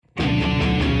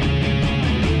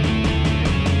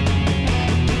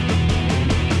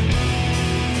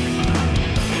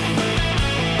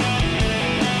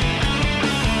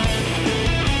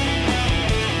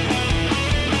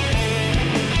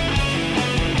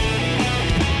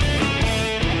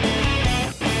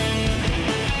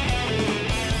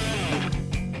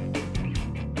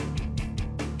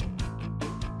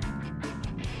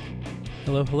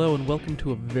Hello, hello, and welcome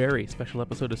to a very special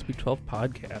episode of Speak 12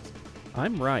 Podcast.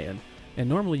 I'm Ryan, and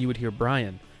normally you would hear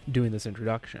Brian doing this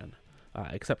introduction,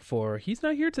 except for he's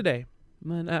not here today,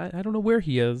 and I don't know where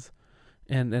he is,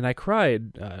 and I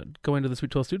cried going to the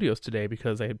Sweet 12 Studios today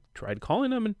because I tried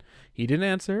calling him, and he didn't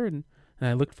answer, and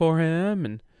I looked for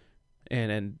him,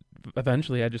 and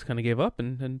eventually I just kind of gave up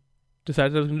and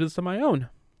decided I was going to do this on my own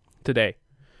today,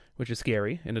 which is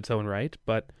scary in its own right,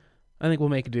 but I think we'll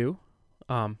make do.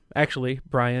 Actually,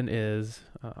 Brian is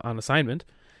on assignment.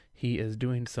 He is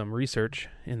doing some research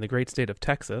in the great state of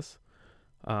Texas.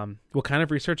 What kind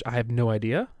of research? I have no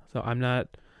idea. So I'm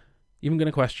not even going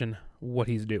to question what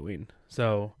he's doing.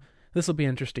 So this will be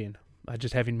interesting,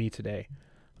 just having me today.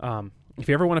 If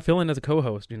you ever want to fill in as a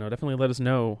co-host, definitely let us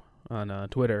know on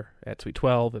Twitter at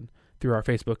Sweet12 and through our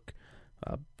Facebook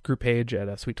group page at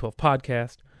Sweet12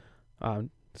 Podcast.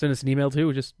 Send us an email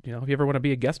too. Just, if you ever want to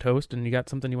be a guest host and you got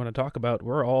something you want to talk about,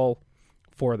 we're all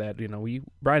for that.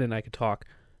 Brian and I could talk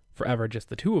forever, just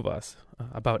the two of us,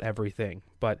 about everything.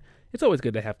 But it's always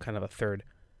good to have kind of a third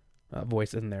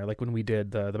voice in there. Like when we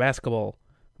did the basketball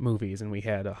movies and we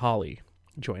had Holly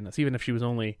join us, even if she was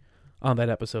only on that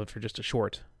episode for just a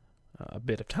short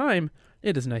bit of time,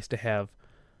 it is nice to have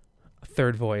a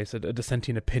third voice, a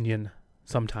dissenting opinion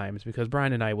sometimes, because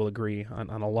Brian and I will agree on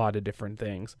a lot of different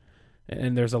things.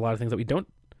 And there's a lot of things that we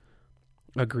don't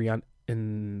agree on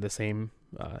in the same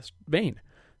vein.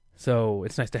 So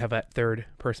it's nice to have that third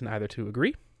person either to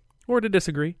agree or to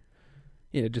disagree.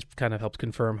 It just kind of helps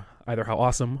confirm either how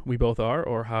awesome we both are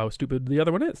or how stupid the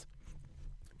other one is.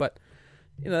 But,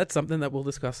 that's something that we'll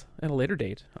discuss at a later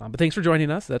date. But thanks for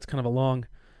joining us. That's kind of a long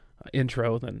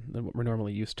intro than what we're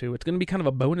normally used to. It's going to be kind of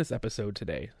a bonus episode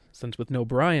today. Since with no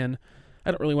Brian,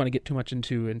 I don't really want to get too much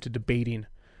into debating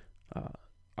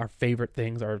our favorite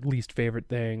things, our least favorite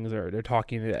things, or they're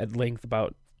talking at length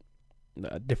about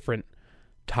different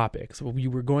topics. We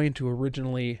were going to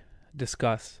originally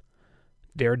discuss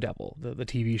Daredevil, the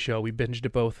TV show. We binged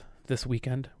it both this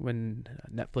weekend when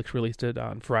Netflix released it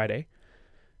on Friday,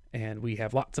 and we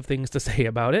have lots of things to say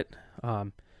about it.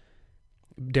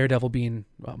 Daredevil being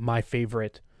my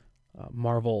favorite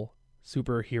Marvel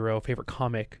superhero, favorite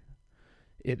comic.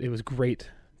 It was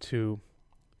great to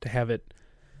have it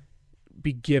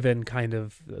be given kind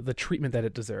of the treatment that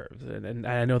it deserves. And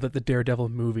I know that the Daredevil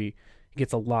movie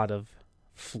gets a lot of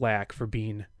flack for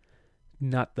being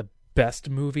not the best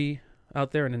movie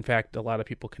out there. And in fact, a lot of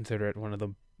people consider it one of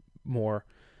the more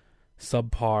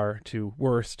subpar to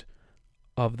worst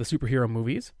of the superhero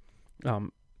movies.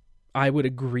 I would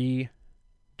agree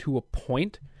to a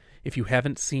point. If you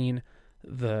haven't seen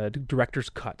the director's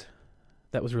cut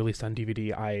that was released on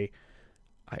DVD, I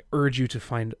urge you to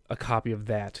find a copy of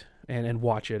that and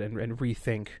watch it and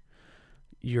rethink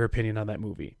your opinion on that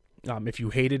movie. If you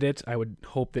hated it, I would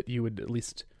hope that you would at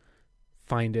least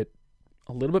find it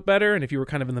a little bit better. And if you were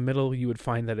kind of in the middle, you would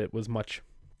find that it was much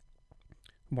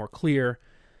more clear.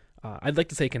 I'd like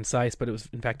to say concise, but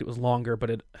it was longer, but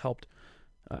it helped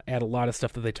add a lot of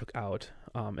stuff that they took out.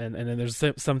 And then there's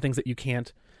some things that you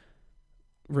can't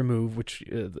remove, which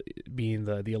being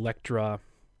the Elektra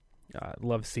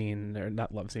love scene, or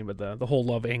not love scene, but the whole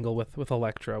love angle with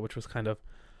Elektra, which was kind of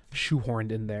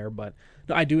shoehorned in there. But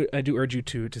no, I do urge you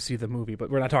to see the movie, but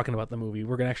we're not talking about the movie.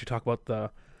 We're going to actually talk about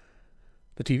the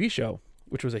TV show,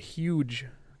 which was a huge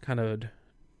kind of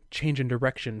change in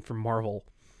direction for Marvel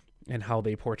and how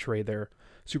they portray their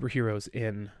superheroes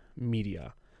in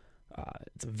media.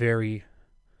 It's a very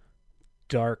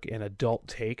dark and adult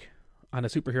take on a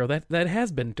superhero that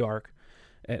has been dark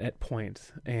at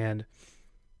points, and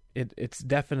it's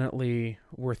definitely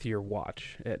worth your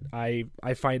watch. I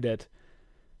find it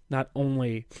not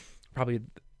only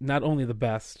the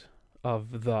best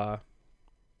of the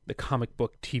comic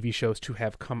book TV shows to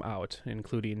have come out,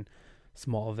 including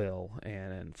Smallville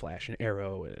and Flash and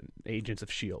Arrow and Agents of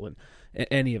S.H.I.E.L.D. and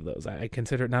any of those. I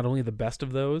consider it not only the best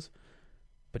of those,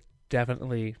 but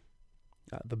definitely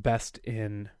the best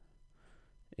in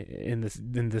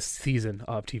this season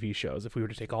of TV shows. If we were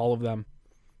to take all of them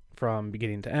from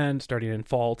beginning to end, starting in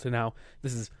fall to now,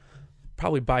 this is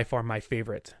probably by far my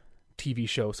favorite TV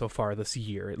show so far this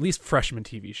year, at least freshman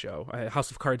TV show. House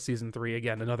of Cards Season 3,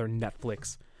 again, another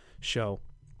Netflix show,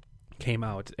 came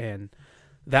out, and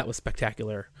that was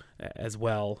spectacular as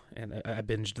well, and I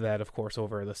binged that, of course,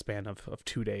 over the span of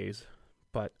 2 days.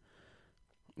 But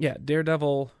yeah,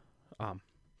 Daredevil,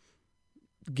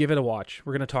 give it a watch.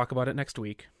 We're going to talk about it next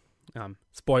week.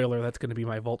 Spoiler, that's going to be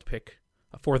my vault pick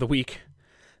for the week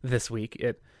this week.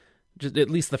 Just at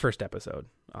least the first episode.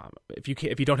 If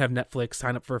you don't have Netflix,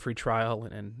 sign up for a free trial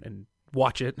and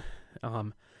watch it.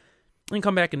 and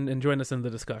come back and join us in the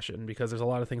discussion, because there's a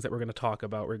lot of things that we're going to talk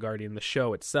about regarding the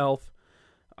show itself,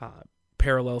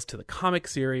 parallels to the comic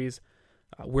series,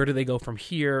 where do they go from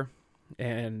here,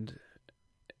 and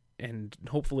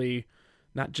hopefully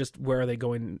not just where are they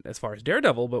going as far as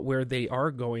Daredevil, but where they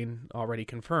are going already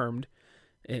confirmed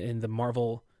in the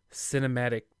Marvel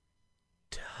Cinematic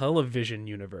Television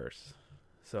universe.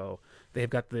 So they've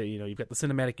got you've got the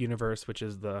cinematic universe, which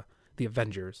is the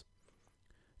Avengers,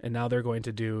 and now they're going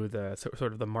to do the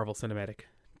sort of the Marvel Cinematic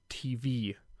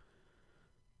TV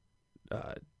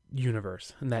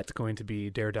universe, and that's going to be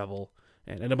Daredevil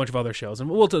and a bunch of other shows. And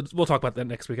we'll talk about that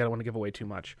next week. I don't want to give away too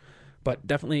much, but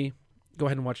definitely go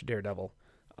ahead and watch Daredevil.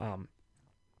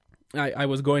 I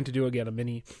was going to do, again, a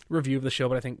mini review of the show,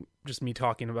 but I think just me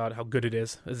talking about how good it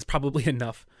is probably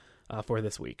enough for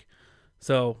this week.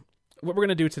 So what we're going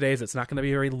to do today is, it's not going to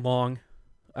be a very long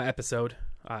episode.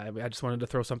 I just wanted to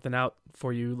throw something out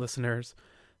for you listeners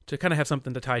to kind of have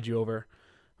something to tide you over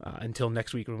until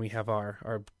next week when we have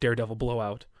our Daredevil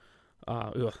blowout.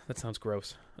 That sounds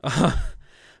gross.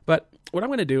 But what I'm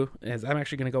going to do is, I'm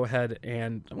actually going to go ahead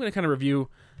and I'm going to kind of review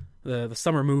the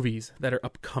summer movies that are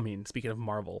upcoming. Speaking of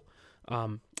Marvel,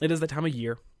 it is the time of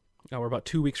year. We're about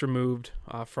 2 weeks removed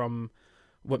from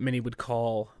what many would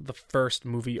call the first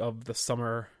movie of the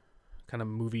summer kind of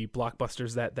movie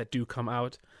blockbusters that do come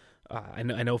out. I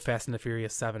know Fast and the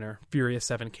Furious 7 or Furious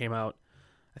 7 came out,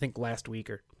 I think last week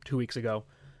or 2 weeks ago,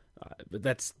 but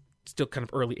that's still kind of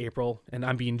early April, and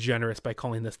I'm being generous by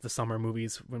calling this the summer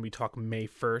movies when we talk May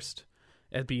 1st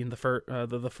as being the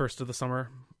first of the summer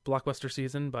blockbuster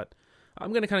season. But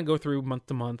I'm going to kind of go through month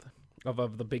to month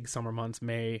of the big summer months: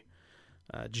 May,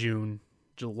 June,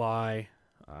 July,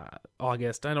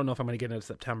 August. I don't know if I'm going to get into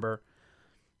September.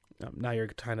 Now you're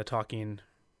kind of talking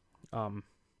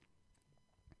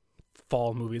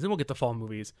fall movies, and we'll get to fall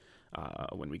movies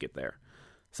when we get there.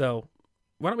 So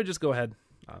why don't we just go ahead,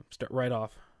 start right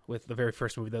off with the very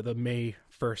first movie, the May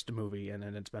 1st movie, and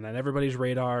it's been on everybody's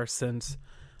radar since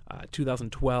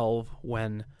 2012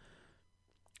 when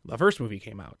the first movie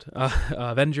came out,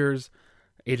 Avengers: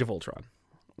 Age of Ultron.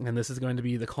 And this is going to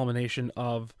be the culmination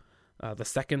of the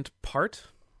second part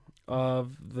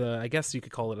of I guess you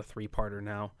could call it a three-parter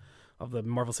now, of the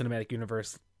Marvel Cinematic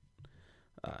Universe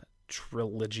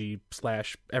trilogy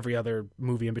 / every other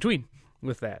movie in between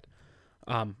with that.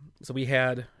 So we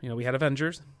had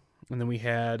Avengers, and then we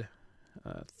had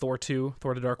Thor 2,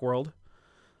 Thor: The Dark World.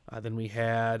 Then we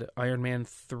had Iron Man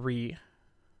 3.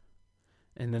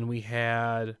 And then we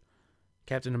had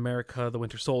Captain America: The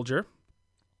Winter Soldier.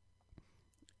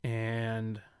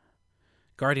 And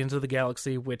Guardians of the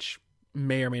Galaxy, which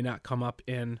may or may not come up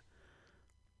in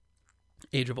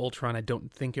Age of Ultron. I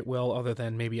don't think it will, other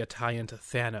than maybe a tie-in to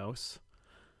Thanos.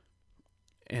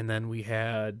 And then we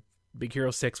had Big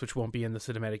Hero 6, which won't be in the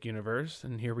cinematic universe.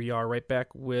 And here we are right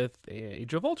back with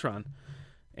Age of Ultron.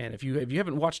 And if you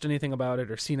haven't watched anything about it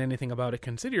or seen anything about it,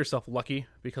 consider yourself lucky,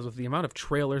 because with the amount of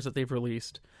trailers that they've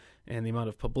released and the amount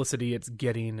of publicity it's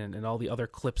getting, and all the other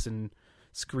clips and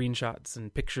screenshots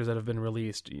and pictures that have been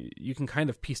released, you can kind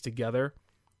of piece together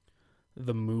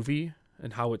the movie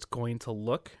and how it's going to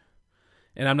look.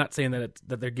 And I'm not saying that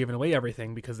they're giving away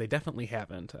everything, because they definitely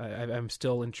haven't. I'm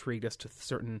still intrigued as to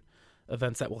certain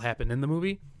events that will happen in the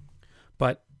movie,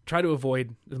 but try to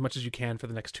avoid as much as you can for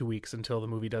the next 2 weeks until the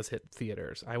movie does hit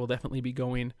theaters. I will definitely be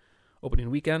going opening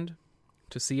weekend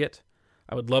to see it.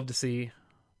 I would love to see.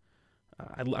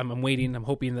 I'm waiting. I'm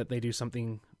hoping that they do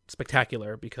something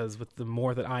spectacular, because with the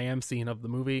more that I am seeing of the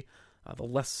movie, the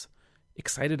less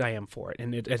excited I am for it.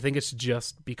 And I think it's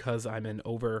just because I'm in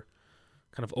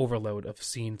overload of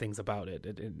seeing things about it.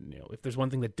 If there's one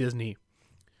thing that Disney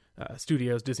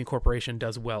Studios, Disney Corporation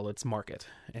does well, it's market.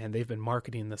 And they've been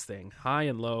marketing this thing high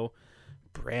and low,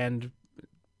 branding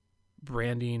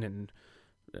and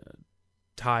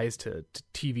ties to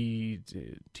TV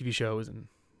shows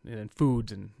and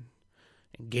foods and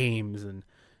games and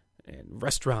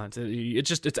restaurants.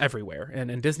 It's everywhere.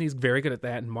 And Disney's very good at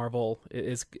that. And Marvel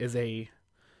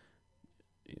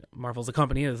Marvel's a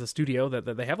company, is a studio that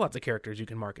they have lots of characters you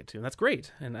can market to, and that's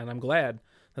great. And I'm glad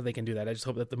that they can do that. I just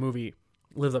hope that the movie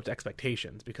lives up to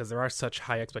expectations, because there are such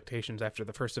high expectations after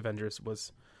the first Avengers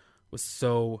was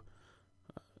so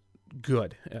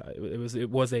good. It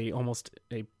was almost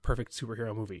a perfect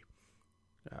superhero movie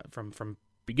from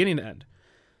beginning to end.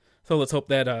 So let's hope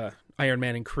that Iron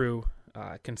Man and crew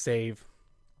can save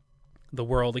the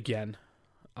world again.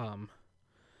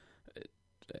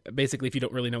 Basically, if you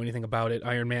don't really know anything about it,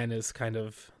 Iron Man is kind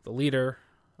of the leader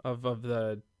of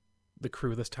the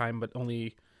crew this time, but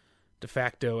only de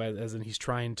facto, as in he's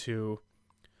trying to,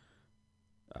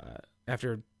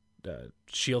 after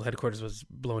Shield headquarters was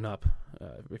blown up,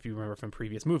 if you remember from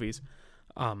previous movies.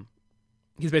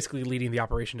 He's basically leading the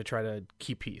operation to try to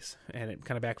keep peace, and it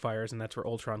kind of backfires, and that's where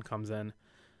Ultron comes in.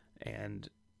 And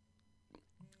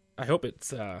I hope it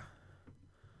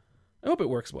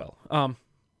works well.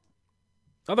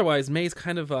 Otherwise, May's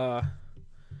kind of a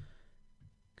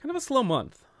slow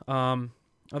month.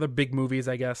 Other big movies,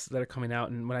 I guess, that are coming out,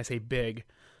 and when I say big,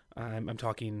 I'm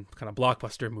talking kind of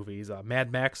blockbuster movies.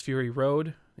 Mad Max: Fury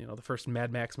Road, the first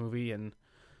Mad Max movie in,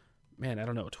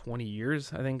 20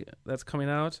 years, I think that's coming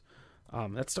out.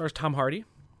 That stars Tom Hardy,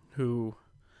 who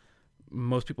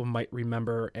most people might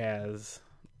remember as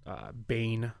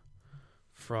Bane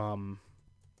from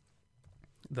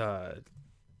the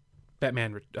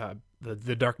Batman,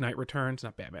 the Dark Knight Returns,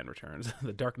 not Batman Returns,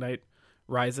 the Dark Knight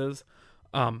Rises.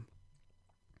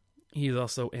 He's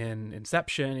also in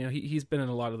Inception. He's been in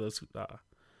a lot of those.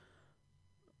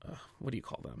 What do you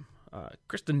call them?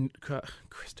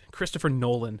 Christopher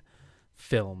Nolan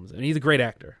films, and he's a great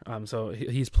actor. So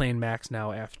he's playing Max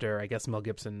now after, I guess, Mel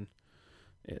Gibson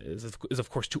is of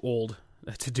course too old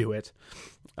to do it.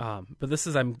 But this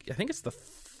is I think it's the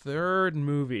third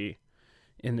movie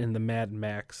in the Mad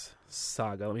Max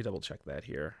saga. Let me double check that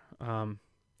here.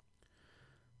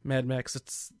 Mad Max,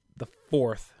 it's the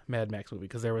fourth Mad Max movie,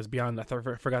 because there was Beyond. I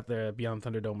forgot the Beyond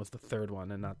Thunderdome was the third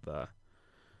one, and not the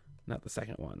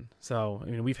second one. So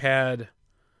we've had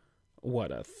a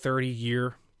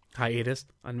 30-year hiatus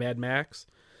on Mad Max,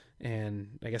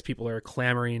 and I guess people are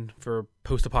clamoring for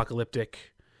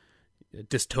post-apocalyptic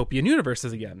dystopian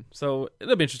universes again. So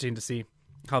it'll be interesting to see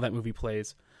how that movie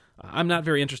plays. I'm not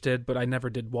very interested, but I never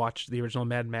did watch the original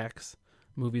Mad Max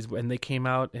movies when they came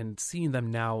out, and seeing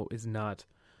them now is not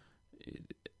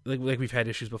like we've had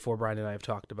issues before. Brian and I have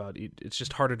talked about it's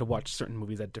just harder to watch certain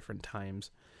movies at different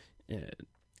times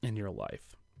in your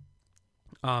life.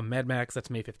 Mad Max, that's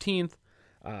May 15th,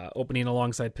 opening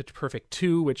alongside Pitch Perfect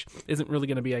 2, which isn't really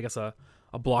going to be, I guess, a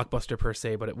blockbuster per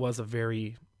se, but it was a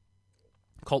very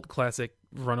cult classic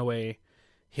runaway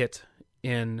hit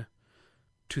in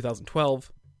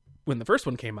 2012 when the first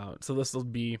one came out. So this will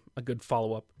be a good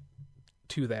follow-up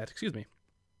to that. Excuse me.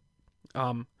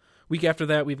 Week after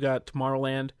that, we've got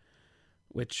Tomorrowland,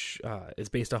 which is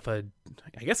based off a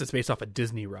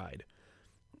Disney ride.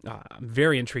 I'm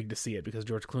very intrigued to see it because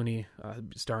George Clooney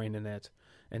starring in it,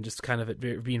 and just kind of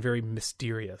it being very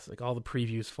mysterious. Like all the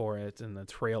previews for it and the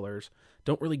trailers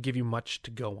don't really give you much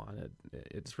to go on.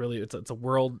 It's a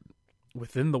world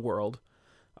within the world,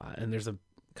 and there's a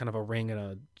kind of a ring and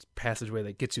a passageway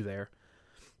that gets you there.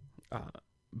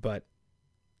 But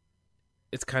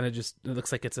it's kind of just, it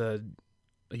looks like it's a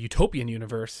utopian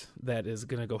universe that is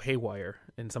going to go haywire,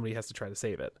 and somebody has to try to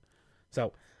save it.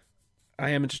 So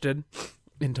I am interested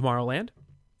in Tomorrowland.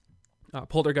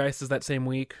 Poltergeist is that same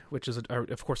week, which is,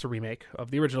 of course, a remake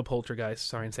of the original Poltergeist,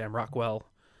 starring Sam Rockwell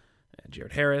and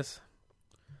Jared Harris.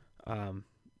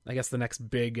 I guess the next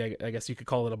big, I guess you could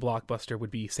call it a blockbuster,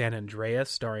 would be San Andreas,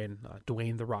 starring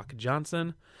Dwayne "The Rock"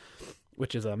 Johnson,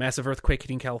 which is a massive earthquake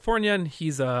hitting California, and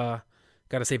he's got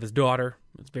to save his daughter.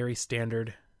 It's very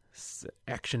standard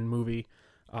action movie.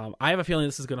 I have a feeling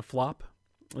this is going to flop.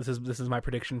 This is my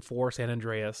prediction for San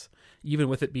Andreas, even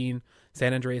with it being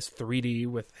San Andreas 3D,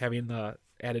 with having the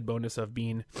added bonus of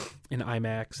being in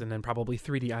IMAX and then probably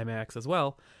 3D IMAX as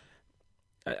well.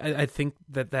 I think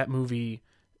that movie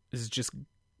is just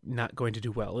not going to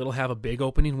do well. It'll have a big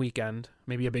opening weekend,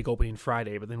 maybe a big opening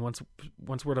Friday, but then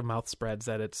once word of mouth spreads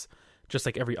that it's just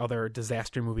like every other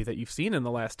disaster movie that you've seen in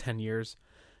the last 10 years,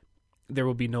 there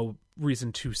will be no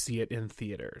reason to see it in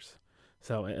theaters.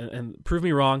 So, and prove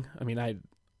me wrong. I mean, I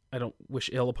don't wish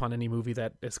ill upon any movie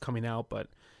that is coming out, but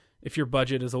if your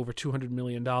budget is over $200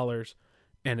 million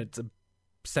and it's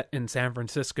set in San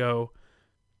Francisco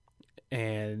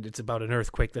and it's about an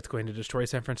earthquake that's going to destroy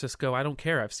San Francisco, I don't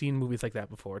care. I've seen movies like that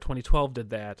before. 2012 did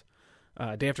that.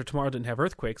 Day After Tomorrow didn't have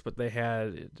earthquakes, but they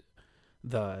had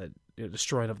the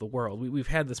destroying of the world. We've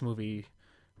had this movie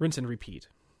rinse and repeat.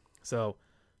 So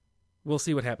we'll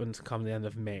see what happens come the end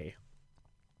of May.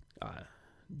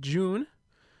 June,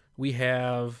 we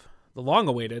have the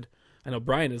long-awaited, I know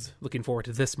Brian is looking forward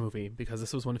to this movie because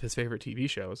this was one of his favorite TV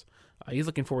shows. He's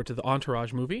looking forward to the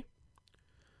Entourage movie,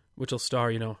 which will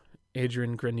star,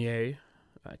 Adrian Grenier,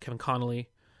 Kevin Connolly,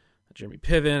 Jeremy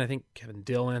Piven, I think Kevin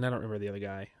Dillon. I don't remember the other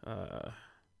guy. Let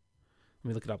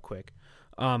me look it up quick.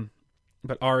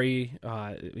 But Ari,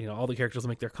 all the characters will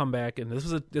make their comeback, and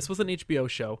this was an HBO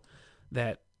show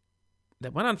that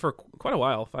went on for quite a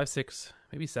while, 5, 6,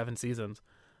 maybe 7 seasons.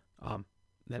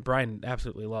 That Brian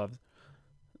absolutely loved.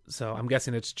 So I'm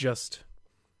guessing it's just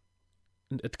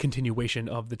a continuation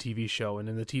of the TV show. And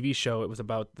in the TV show, it was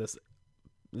about this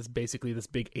is basically this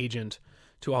big agent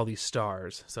to all these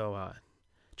stars. So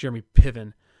Jeremy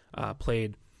Piven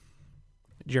played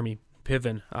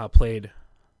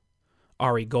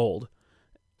Ari Gold,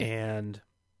 and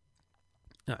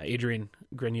Adrian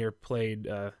Grenier played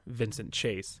Vincent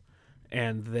Chase.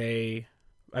 And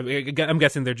I'm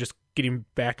guessing they're just getting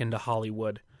back into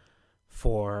Hollywood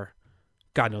for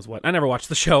God knows what. I never watched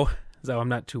the show, so I'm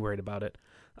not too worried about it.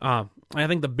 I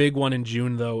think the big one in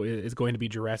June, though, is going to be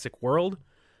Jurassic World,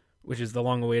 which is the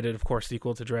long-awaited, of course,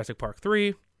 sequel to Jurassic Park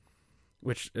 3,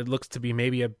 which it looks to be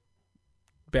maybe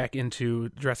back into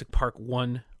Jurassic Park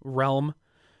 1 realm,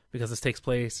 because this takes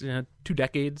place 2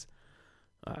 decades.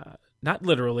 Not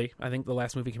literally. I think the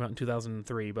last movie came out in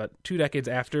 2003, but 2 decades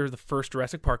after the first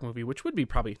Jurassic Park movie, which would be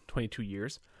probably 22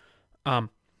 years.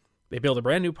 They build a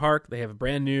brand new park. They have a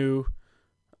brand new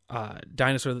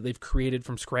dinosaur that they've created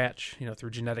from scratch, through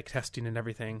genetic testing and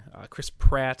everything. Chris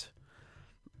Pratt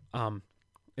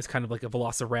is kind of like a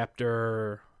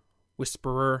velociraptor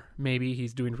whisperer, maybe.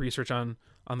 He's doing research on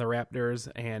the raptors,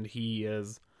 and he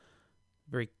is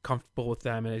very comfortable with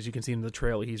them. And as you can see in the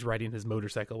trailer, he's riding his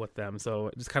motorcycle with them. So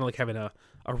it's kind of like having a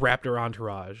raptor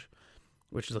entourage,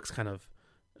 which looks kind of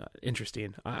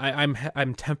interesting.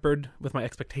 I'm tempered with my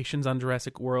expectations on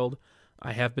Jurassic World.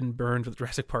 I have been burned with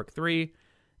Jurassic Park 3,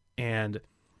 and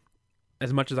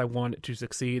as much as I want it to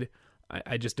succeed,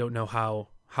 I just don't know how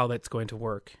that's going to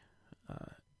work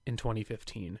in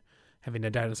 2015, having a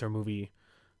dinosaur movie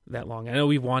that long. I know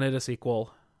we've wanted a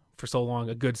sequel for so long,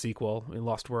 a good sequel.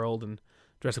 Lost World and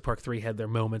Jurassic Park 3 had their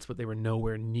moments, but they were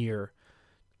nowhere near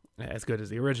as good as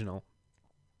the original.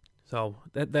 So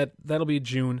that'll be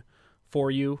June for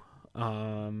you.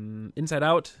 Inside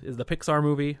Out is the Pixar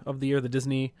movie of the year, the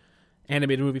Disney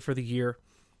animated movie for the year.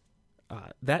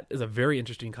 That is a very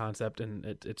interesting concept, and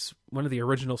it's one of the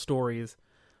original stories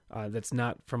that's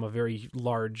not from a very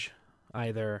large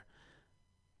either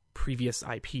previous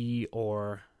IP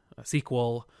or a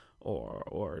sequel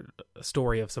or a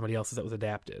story of somebody else's that was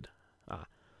adapted.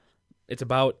 It's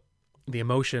about the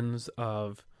emotions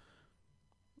of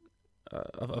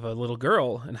a little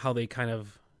girl and how they kind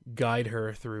of guide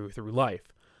her through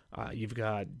life. You've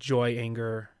got joy,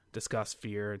 anger, disgust,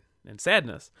 fear, and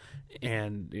sadness.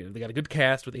 And they got a good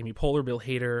cast with Amy Poehler, Bill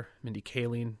Hader, Mindy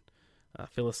Kaling,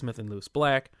 Phyllis Smith, and Louis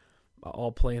Black,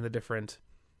 all playing the different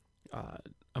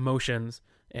emotions.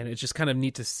 And it's just kind of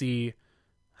neat to see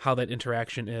how that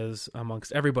interaction is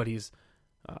amongst everybody's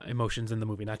emotions in the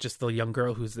movie, not just the young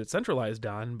girl who's centralized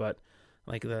on, but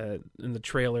like in the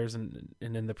trailers and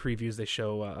in the previews they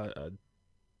show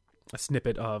a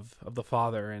snippet of the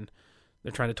father, and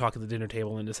they're trying to talk at the dinner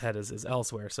table and his head is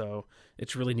elsewhere. So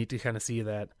it's really neat to kind of see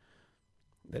that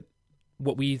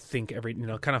what we think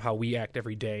kind of how we act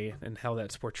every day and how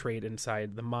that's portrayed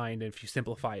inside the mind. And if you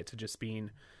simplify it to just being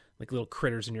like little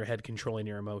critters in your head controlling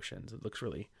your emotions, it looks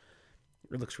really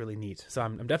neat. So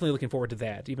I'm definitely looking forward to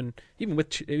that. Even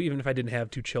if I didn't have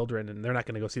 2 children, and they're not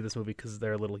going to go see this movie because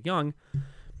they're a little young,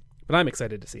 but I'm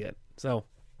excited to see it. So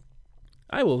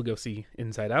I will go see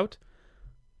Inside Out.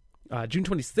 June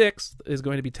 26th is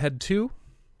going to be Ted 2.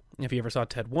 If you ever saw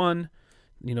Ted 1,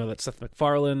 that's Seth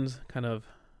MacFarlane's kind of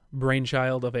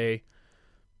brainchild of a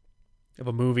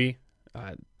movie.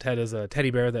 Ted is a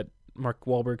teddy bear that Mark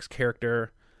Wahlberg's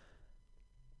character,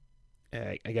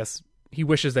 I guess, he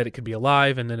wishes that it could be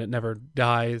alive, and then it never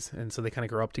dies, and so they kind of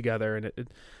grow up together, and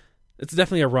it's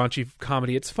definitely a raunchy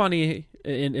comedy. It's funny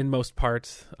in most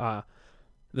parts.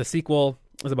 The sequel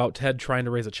is about Ted trying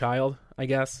to raise a child, I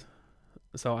guess,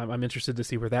 so I'm interested to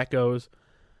see where that goes,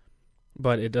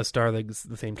 but it does star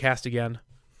the same cast again.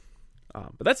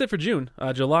 But that's it for June.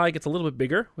 July gets a little bit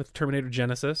bigger with Terminator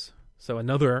Genisys, so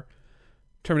another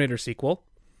Terminator sequel,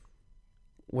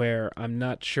 where I'm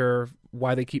not sure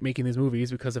why they keep making these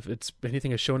movies, because if it's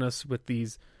anything has shown us with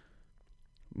these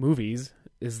movies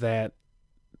is that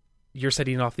you're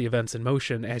setting off the events in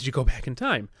motion as you go back in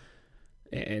time.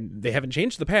 And they haven't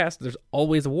changed the past. There's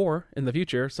always a war in the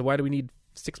future, so why do we need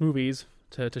 6 movies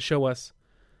to show us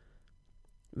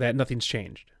that nothing's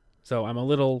changed? So I'm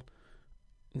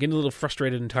getting a little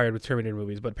frustrated and tired with Terminator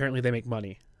movies, but apparently they make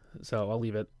money, so I'll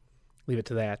leave it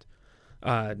to that.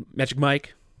 Magic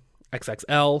Mike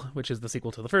XXL, which is the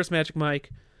sequel to the first Magic Mike,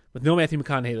 with no Matthew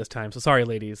McConaughey this time. So sorry,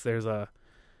 ladies. There's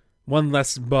one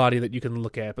less body that you can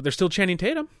look at, but there's still Channing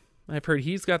Tatum. I've heard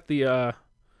he's got the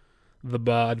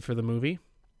bod for the movie.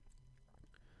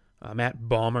 Matt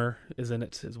Bomer is in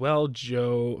it as well.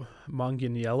 Joe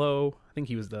Manganiello, I think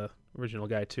he was the original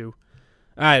guy too.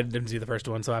 I didn't see the first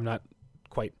one, so I'm not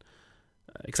quite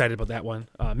excited about that one.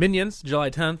 Minions, July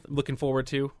 10th. I'm looking forward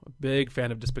to. A big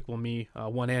fan of Despicable Me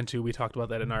 1 and 2. We talked about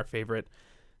that in our favorite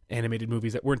animated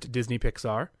movies that weren't Disney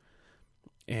Pixar.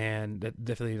 And that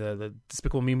definitely the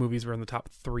Despicable Me movies were in the top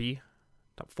 4.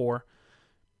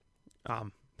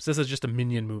 So this is just a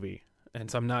Minion movie, and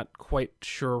so I'm not quite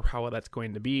sure how that's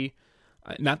going to be.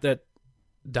 Not that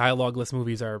dialogueless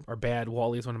movies are bad.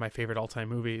 WALL-E is one of my favorite all-time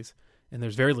movies, and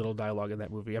there's very little dialogue in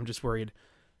that movie. I'm just worried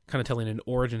kind of telling an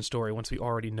origin story once we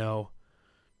already know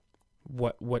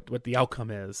what the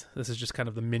outcome is. This is just kind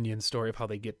of the Minion story of how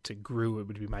they get to Gru, it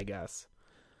would be my guess.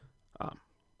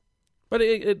 But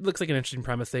it looks like an interesting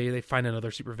premise. They find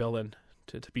another supervillain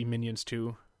to be Minions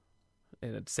too,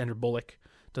 and it's Sandra Bullock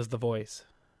does the voice.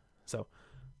 So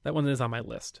that one is on my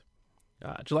list.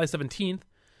 July 17th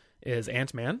is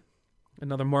Ant-Man,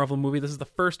 another Marvel movie. This is the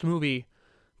first movie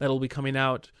that'll be coming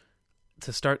out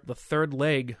to start the third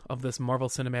leg of this Marvel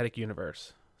Cinematic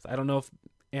Universe. So I don't know if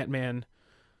Ant-Man,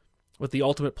 what the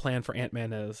ultimate plan for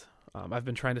Ant-Man is. I've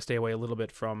been trying to stay away a little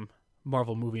bit from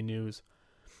Marvel movie news,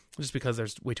 just because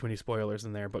there's way too many spoilers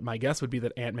in there. But my guess would be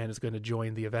that Ant-Man is going to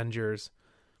join the Avengers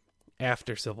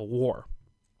after Civil War,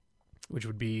 which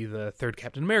would be the third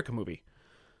Captain America movie.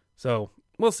 So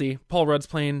we'll see. Paul Rudd's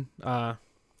playing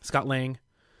Scott Lang,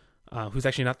 who's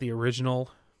actually not the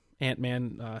original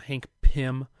Ant-Man. Hank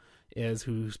Pym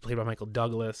who's played by Michael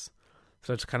Douglas.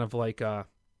 So it's kind of like a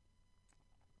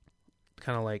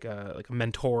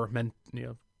mentor,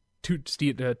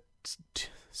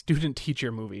 student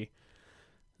teacher movie.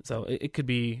 So it could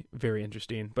be very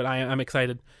interesting. But I'm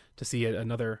excited to see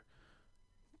another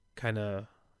kind of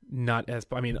not as,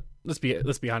 I mean, let's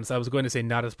be honest. I was going to say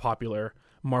not as popular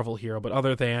Marvel hero, but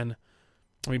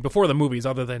before the movies,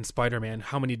 other than Spider-Man,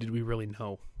 how many did we really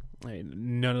know?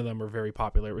 None of them were very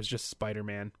popular. It was just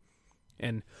Spider-Man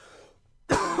and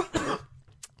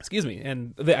excuse me,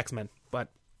 and the X-Men. But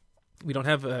we don't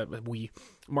have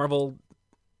Marvel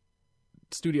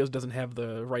Studios doesn't have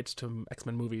the rights to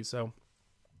X-Men movies, so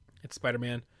it's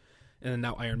Spider-Man, and then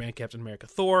now Iron Man, Captain America,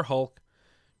 Thor, Hulk,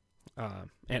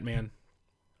 Ant-Man,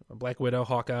 Black Widow,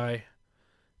 Hawkeye,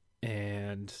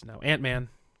 and now Ant-Man.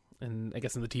 And I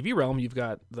guess in the TV realm, you've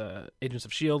got the Agents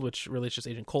of S.H.I.E.L.D., which really is just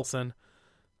Agent Coulson.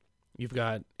 You've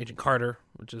got Agent Carter,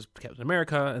 which is Captain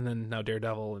America, and then now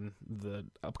Daredevil and the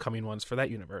upcoming ones for that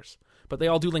universe. But they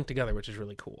all do link together, which is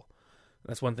really cool.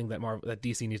 That's one thing that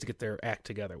DC needs to get their act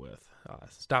together with.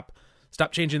 Stop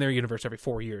changing their universe every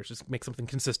 4 years. Just make something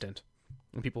consistent,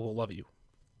 and people will love you.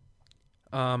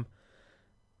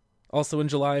 Also in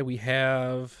July, we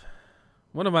have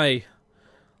one of my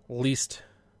least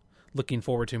looking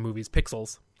forward to movies,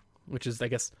 Pixels, which is, I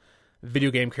guess,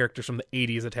 video game characters from the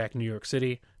 80s attack New York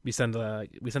City. We sent a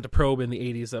probe in the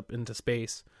 80s up into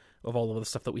space of all of the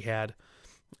stuff that we had,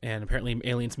 and apparently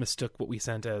aliens mistook what we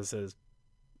sent as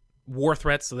war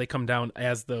threats, so they come down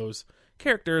as those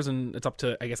characters, and it's up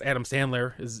to, I guess, Adam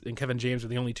Sandler and Kevin James are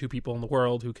the only two people in the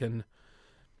world who can,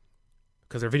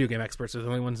 because they're video game experts, they're the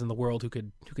only ones in the world who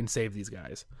can save these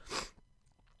guys.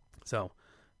 So,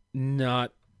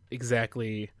 not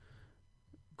exactly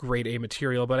grade A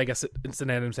material, but I guess it's an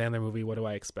Adam Sandler movie. What do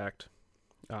I expect?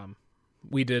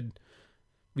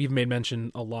 We've made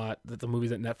mention a lot that the movies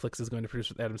that Netflix is going to produce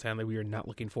with Adam Sandler, we are not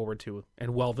looking forward to.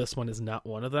 And while this one is not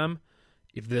one of them,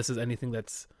 if this is anything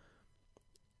that's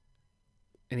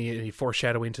any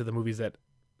foreshadowing to the movies that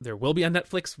there will be on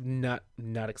Netflix, not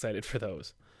excited for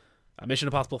those. Mission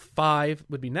Impossible 5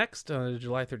 would be next,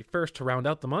 July 31st, to round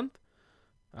out the month.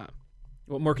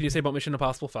 What more can you say about Mission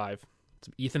Impossible 5? It's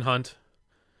Ethan Hunt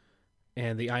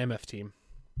and the IMF team.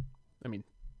 I mean,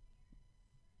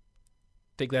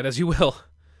 take that as you will.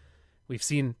 We've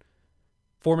seen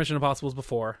 4 Mission Impossibles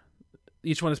before.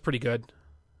 Each one is pretty good.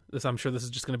 I'm sure this is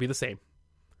just going to be the same.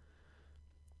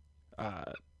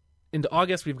 Into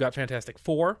August, we've got Fantastic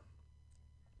Four.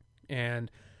 And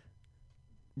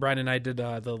Brian and I did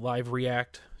the live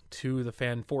react to the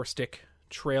Fan 4-stick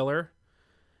trailer.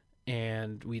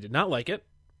 And we did not like it.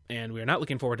 And we are not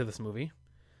looking forward to this movie.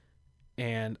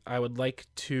 And I would really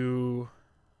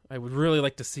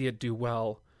like to see it do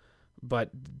well.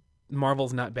 But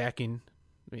Marvel's not backing.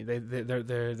 I mean,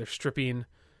 they're stripping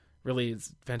really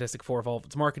Fantastic Four of all of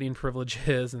its marketing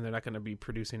privileges, and they're not going to be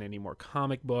producing any more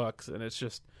comic books, and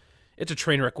it's a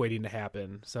train wreck waiting to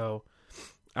happen. So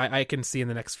I can see in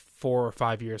the next 4 or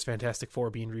 5 years Fantastic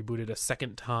Four being rebooted a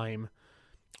second time,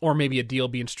 or maybe a deal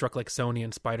being struck like Sony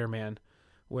and Spider-Man,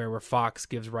 where Fox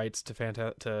gives rights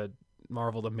to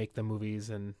Marvel to make the movies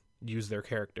and use their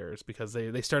characters, because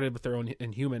they started with their own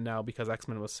Inhuman now because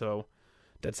X-Men was so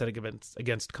dead set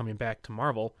against coming back to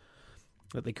Marvel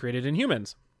that they created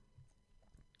Inhumans.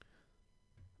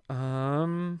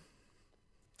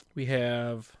 We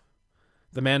have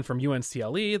The Man from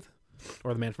UNCLE,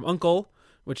 or The Man from U.N.C.L.E.,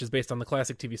 which is based on the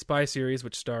classic TV spy series,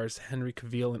 which stars Henry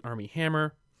Cavill and Armie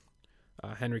Hammer.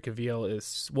 Henry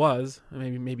Cavill was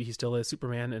maybe he still is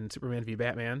Superman in Superman v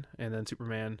Batman, and then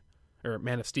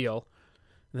Man of Steel,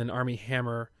 and then Armie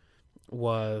Hammer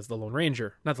was the Lone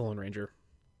Ranger, not the Lone Ranger.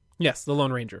 Yes, the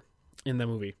Lone Ranger in the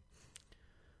movie.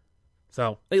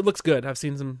 So it looks good. I've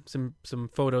seen some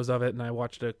photos of it, and I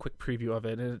watched a quick preview of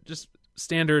it, and it just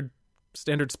standard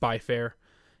spy fare.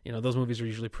 You know, those movies are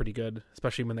usually pretty good,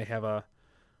 especially when they have a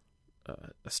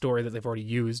story that they've already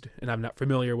used and I'm not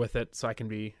familiar with it, so I can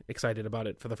be excited about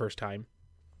it for the first time.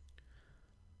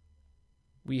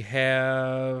 We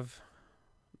have,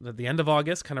 at the end of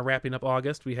August, kind of wrapping up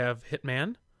August, we have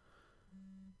Hitman,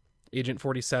 Agent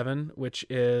 47, which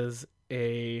is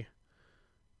a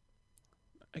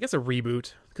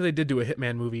reboot, because they did do a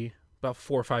Hitman movie about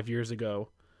 4 or 5 years ago.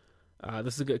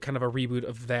 This is kind of a reboot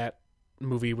of that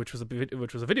movie, which was a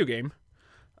video game.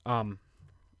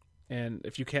 And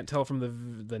if you can't tell from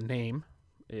the name,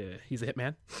 he's a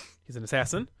hitman. He's an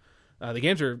assassin. The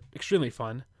games are extremely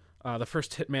fun. The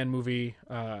first Hitman movie,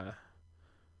 I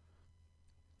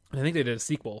think they did a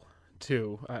sequel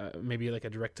too. Maybe like a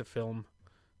direct-to-film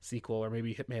sequel, or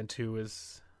maybe Hitman 2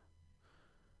 is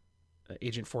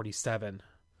Agent 47.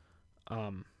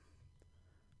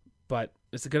 But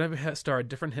it's going to star a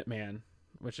different Hitman,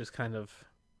 which is kind of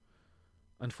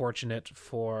unfortunate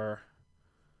for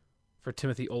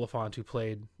Timothy Olyphant, who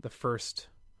played the first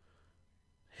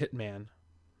Hitman,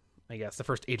 I guess, the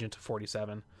first Agent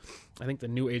 47. I think the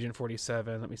new Agent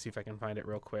 47, let me see if I can find it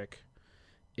real quick,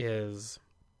 is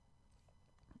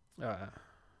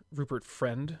Rupert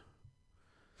Friend,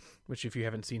 which if you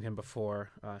haven't seen him before,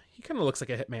 he kind of looks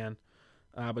like a Hitman,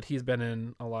 but he's been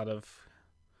in a lot of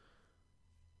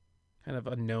kind of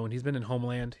unknown. He's been in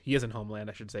Homeland. He is in Homeland,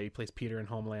 I should say. He plays Peter in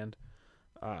Homeland.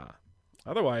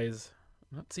 Otherwise,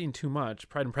 I'm not seeing too much.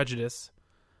 Pride and Prejudice.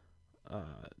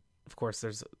 Of course,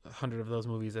 there's 100 of those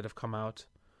movies that have come out.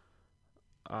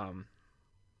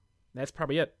 That's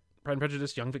probably it. Pride and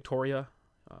Prejudice, Young Victoria,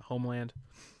 Homeland.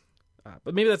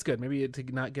 But maybe that's good. Maybe to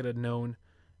not get a known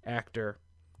actor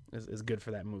is good for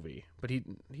that movie. But he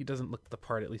doesn't look the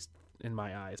part, at least in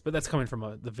my eyes. But that's coming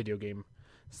from the video game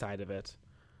side of it.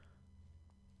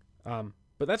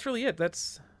 But that's really it.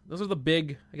 Those are the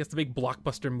big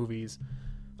blockbuster movies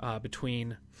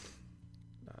between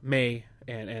May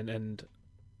and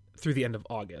through the end of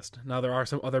August. Now there are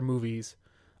some other movies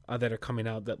that are coming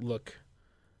out that look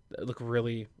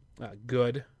really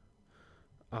good,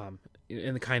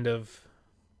 in the kind of,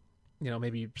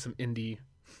 maybe some indie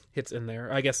hits in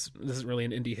there. I guess this isn't really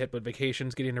an indie hit, but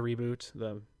Vacation's getting a reboot.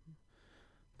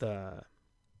 The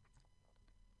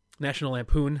National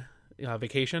Lampoon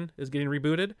Vacation is getting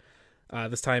rebooted.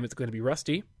 This time it's going to be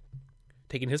Rusty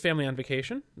taking his family on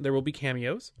vacation. There will be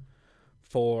cameos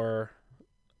for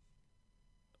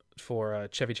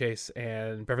Chevy Chase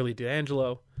and Beverly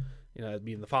D'Angelo,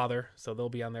 being the father. So they'll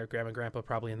be on there. Grandma and Grandpa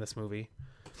probably in this movie.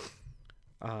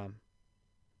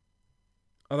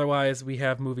 Otherwise, we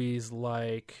have movies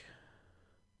like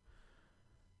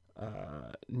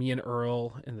Me and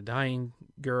Earl and the Dying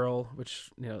Girl, which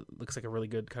looks like a really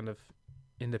good kind of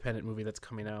independent movie that's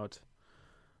coming out.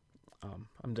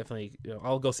 I'm definitely,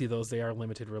 I'll go see those. They are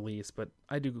limited release, but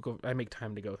I make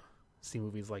time to go see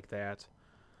movies like that.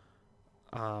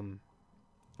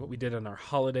 What we did on our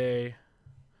holiday,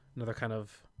 another kind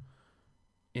of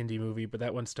indie movie, but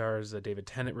that one stars David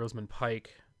Tennant, Rosamund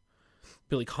Pike,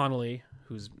 Billy Connolly,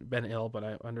 who's been ill, but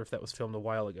I wonder if that was filmed a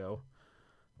while ago.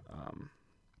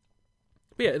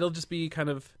 But yeah, it'll be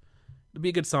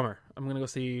a good summer. I'm going to go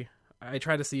see, I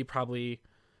try to see probably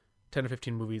 10 or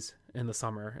 15 movies in the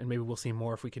summer, and maybe we'll see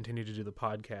more if we continue to do the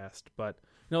podcast. But,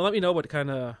 let me know what kind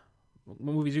of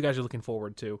movies you guys are looking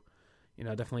forward to.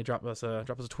 Definitely drop us a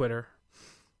Twitter,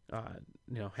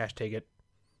 hashtag it,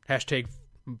 hashtag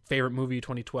favorite movie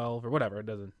 2012 or whatever. It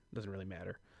doesn't really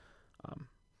matter.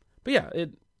 But yeah,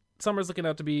 summer's looking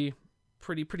out to be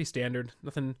pretty standard.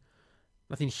 Nothing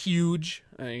huge.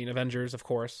 I mean, Avengers, of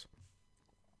course,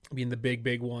 being the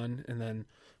big one, and then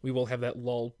we will have that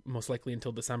lull most likely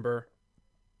until December.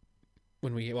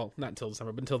 Not until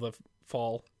December, but until the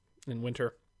fall and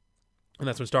winter, and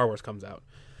that's when Star Wars comes out.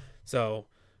 So,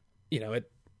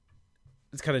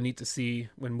 it's kind of neat to see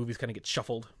when movies kind of get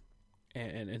shuffled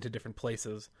and into different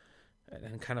places,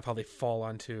 and kind of how they fall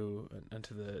onto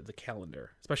the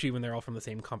calendar, especially when they're all from the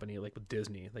same company, like with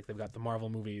Disney. Like they've got the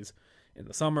Marvel movies in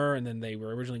the summer, and then they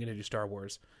were originally going to do Star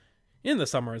Wars in the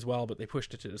summer as well, but they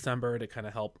pushed it to December to kind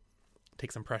of help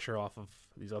take some pressure off of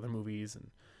these other movies, and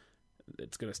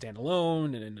it's going to stand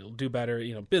alone and it'll do better,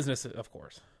 business, of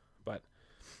course. But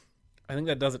I think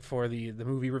that does it for the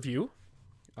movie review.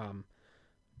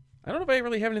 I don't know if I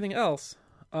really have anything else.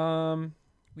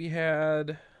 We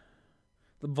had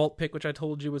the Vault pick, which I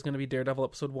told you was going to be Daredevil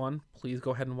episode 1. Please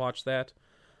go ahead and watch that.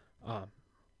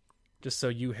 Just so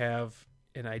you have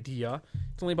an idea.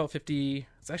 It's only about 50.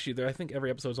 It's actually, I think every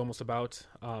episode is almost about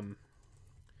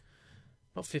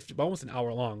 50, almost an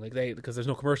hour long. Because there's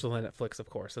no commercial on Netflix, of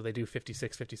course. So they do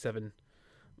 56, 57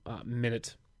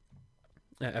 minute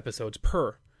episodes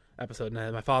per episode.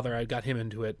 And my father, I got him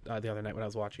into it the other night when I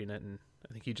was watching it, and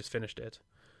I think he just finished it.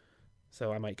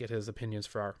 So I might get his opinions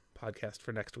for our podcast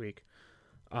for next week.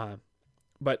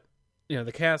 But,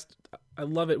 the cast, I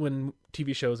love it when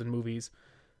TV shows and movies,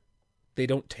 they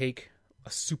don't take a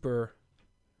super,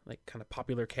 kind of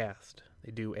popular cast.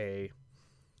 They do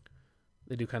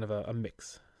kind of a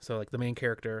mix. So, the main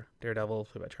character, Daredevil,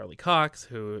 played by Charlie Cox,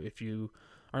 who, if you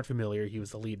aren't familiar, he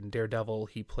was the lead in Daredevil.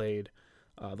 He played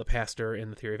the pastor in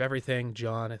The Theory of Everything.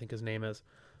 John, I think his name is.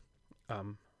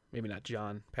 Maybe not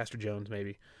John. Pastor Jones,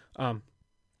 maybe.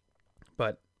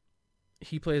 But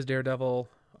he plays Daredevil.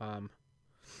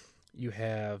 You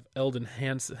have Eldon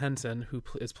Henson, who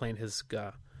is playing his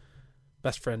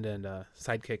best friend and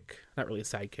sidekick, not really a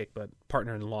sidekick, but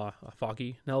partner-in-law,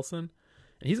 Foggy Nelson.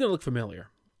 And he's going to look familiar.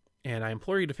 And I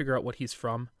implore you to figure out what he's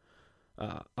from,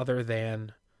 other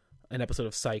than an episode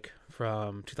of Psych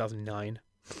from 2009.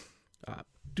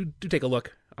 Do take a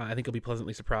look. I think you'll be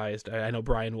pleasantly surprised. I know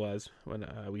Brian was when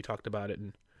we talked about it,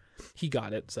 and he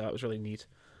got it, so that was really neat.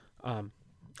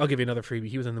 I'll give you another freebie.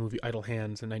 He was in the movie Idle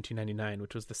Hands in 1999,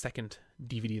 which was the second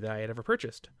DVD that I had ever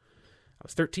purchased. I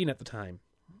was 13 at the time,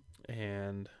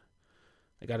 and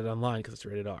I got it online because it's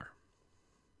rated R.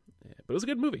 Yeah, but it was a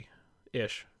good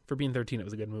movie-ish. For being 13, it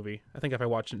was a good movie. I think if I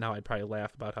watched it now, I'd probably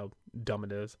laugh about how dumb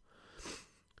it is.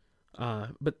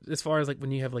 But as far as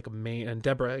when you have a main, and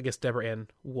Deborah Ann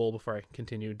Wool, before I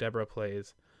continue, Deborah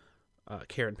plays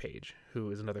Karen Page, who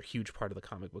is another huge part of the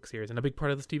comic book series and a big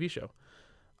part of this TV show.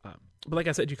 But like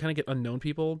I said, you kind of get unknown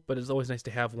people, but it's always nice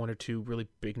to have one or two really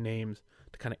big names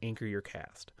to kind of anchor your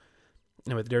cast.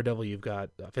 And with Daredevil, you've got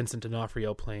Vincent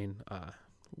D'Onofrio playing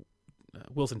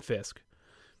Wilson Fisk.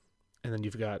 And then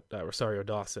you've got Rosario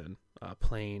Dawson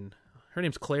playing, her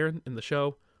name's Claire in the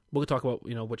show. We'll talk about,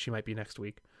 what she might be next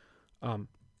week.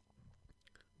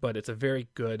 But it's a very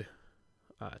good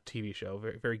TV show,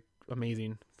 very, very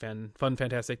amazing, fun,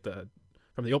 fantastic.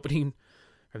 From the opening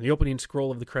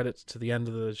scroll of the credits to the end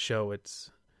of the show,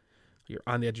 you're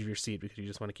on the edge of your seat because you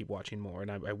just want to keep watching more. And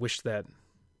I wish that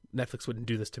Netflix wouldn't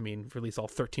do this to me and release all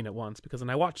 13 at once, because then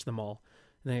I watch them all,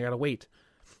 and then I gotta wait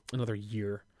another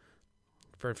year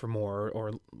for more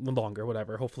or longer,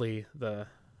 whatever. Hopefully the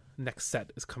next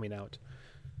set is coming out.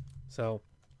 So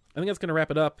I think that's going to wrap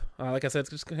it up. Like I said,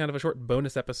 it's just kind of a short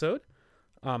bonus episode.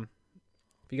 If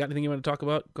you got anything you want to talk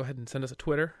about, go ahead and send us a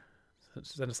Twitter.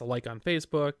 Send us a like on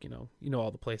Facebook. You know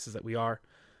all the places that we are.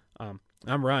 I'm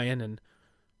Ryan, and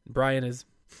Brian is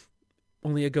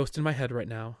only a ghost in my head right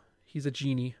now. He's a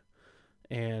genie,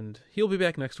 and he'll be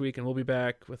back next week, and we'll be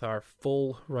back with our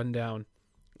full rundown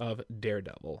of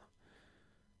Daredevil.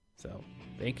 So,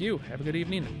 thank you. Have a good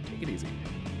evening, and take it easy.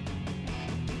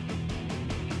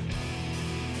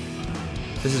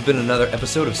 This has been another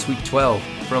episode of Sweet 12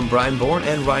 from Brian Bourne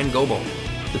and Ryan Goebel.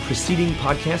 The preceding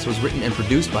podcast was written and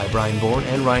produced by Brian Bourne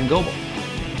and Ryan Goebel.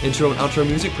 Intro and outro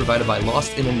music provided by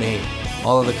Lost in a Name.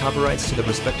 All of the copyrights to the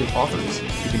respective authors.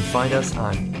 You can find us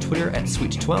on Twitter at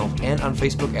Sweet12 and on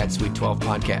Facebook at Sweet12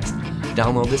 Podcast.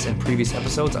 Download this and previous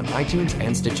episodes on iTunes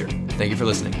and Stitcher. Thank you for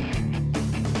listening.